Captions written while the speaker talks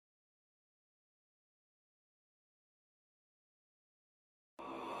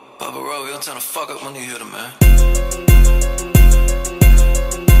but bro, we don't turn the fuck up when you hear them, man.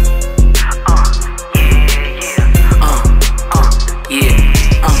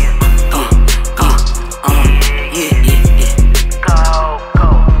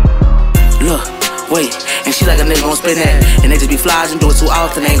 Wait, and she like a nigga gon' spin that. And they just be flies and do it too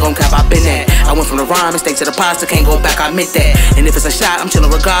often, ain't gon' cap, I been that. I went from the rhyme and steak to the pasta, can't go back, I meant that. And if it's a shot, I'm chillin'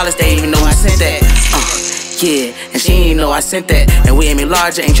 regardless, they ain't even know I sent that. Yeah, and she ain't know I sent that. And we aiming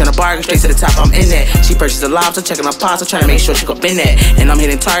larger, ain't tryna bargain, straight to the top, I'm in that. She purchased the lobster, checking her pasta, tryna make sure she gon' bend that. And I'm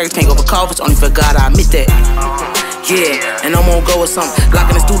hitting targets, can't go for coffers, only for God, I admit that. Yeah, and I'm gonna go with something.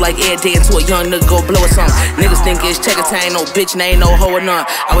 Locking this dude like every day into a young nigga go blow or something. Niggas think it's checker time, ain't no bitch and ain't no hoe or none.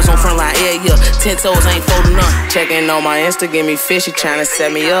 I was on front line every year, 10 toes ain't folding none. Checking on my Insta, give me fishy, tryna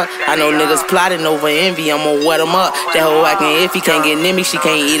set me up. I know niggas plotting over envy, I'ma wet them up. That hoe acting iffy, can't get near me, she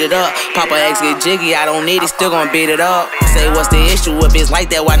can't eat it up. Papa X get jiggy, I don't need it, still gon' beat it up. Say what's the issue, if it's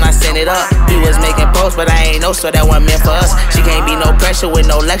like that, why not send it up? He was making posts, but I ain't know, so that wasn't meant for us. She can't be no pressure with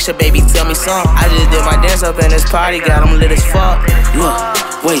no lecture, baby, tell me something. I just did my dance up in this party, got them lit as fuck. Look,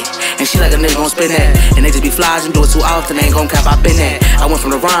 wait, and she like a nigga gon' spin that. And they just be flies and do it too often, ain't gon' cap, I been that. I went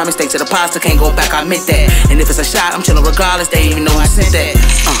from the rhyme and steak to the pasta, can't go back, I meant that. And if it's a shot, I'm chillin' regardless, they ain't even know I sent that.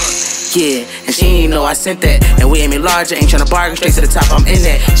 Yeah, and she ain't know I sent that. And we aiming larger, ain't tryna bargain, straight to the top, I'm in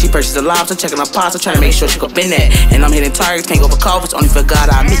that. She purchased the lobster, checking her pasta, tryna make sure she gon' bend that. And I'm hitting targets, can't go for coffers, only for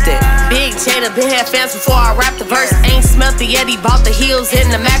God, I admit that. Big Jada, been had fans before I rap the verse. Ain't smelt the Yeti, bought the heels in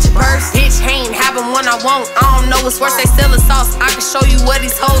the matching purse. Bitch, ain't having one I want, I don't know what's worse, they still a sauce. I can show you what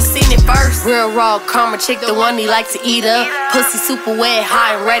these hoes seen it first. Real raw, karma chick, the one he like to eat up. Pussy super wet,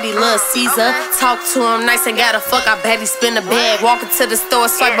 high and ready, Lil Caesar. Talk to him nice, ain't gotta fuck, I bet he spin a bag. Walking to the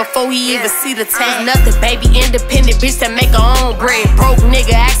store, swipe before he even see the tag. Nothing, baby, independent bitch that make her own bread. Broke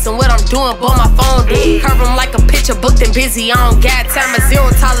nigga asking what I'm doing, but my phone dead. Curve him like a picture, booked and busy, I don't got time. A $0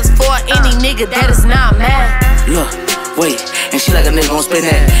 for any nigga that is not mad. Look, wait, and she like a nigga gon' spin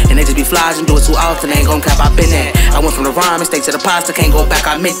that. And they just be flies and do it too often, ain't gon' cap, I been that. I went from the rhyme and steak to the pasta, can't go back,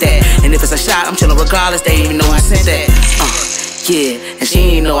 I meant that. And if it's a shot, I'm chillin' regardless, they ain't even know I sent that. Yeah, and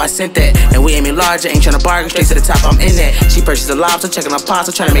she ain't know I sent that. And we aiming larger, ain't tryna bargain, straight to the top, I'm in that. She purchased the lobster, checking her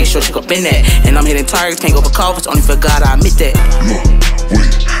pasta, tryna make sure she gon' bend that. And I'm hitting targets, can't go for coffers, only for God, I admit that. Look, wait,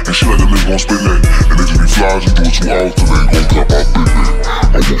 and she like a nigga gon' spin that. And they just be flies and do it too often, ain't gon' clap, I been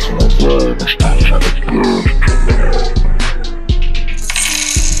that. I just wanna fly, I'm still tryna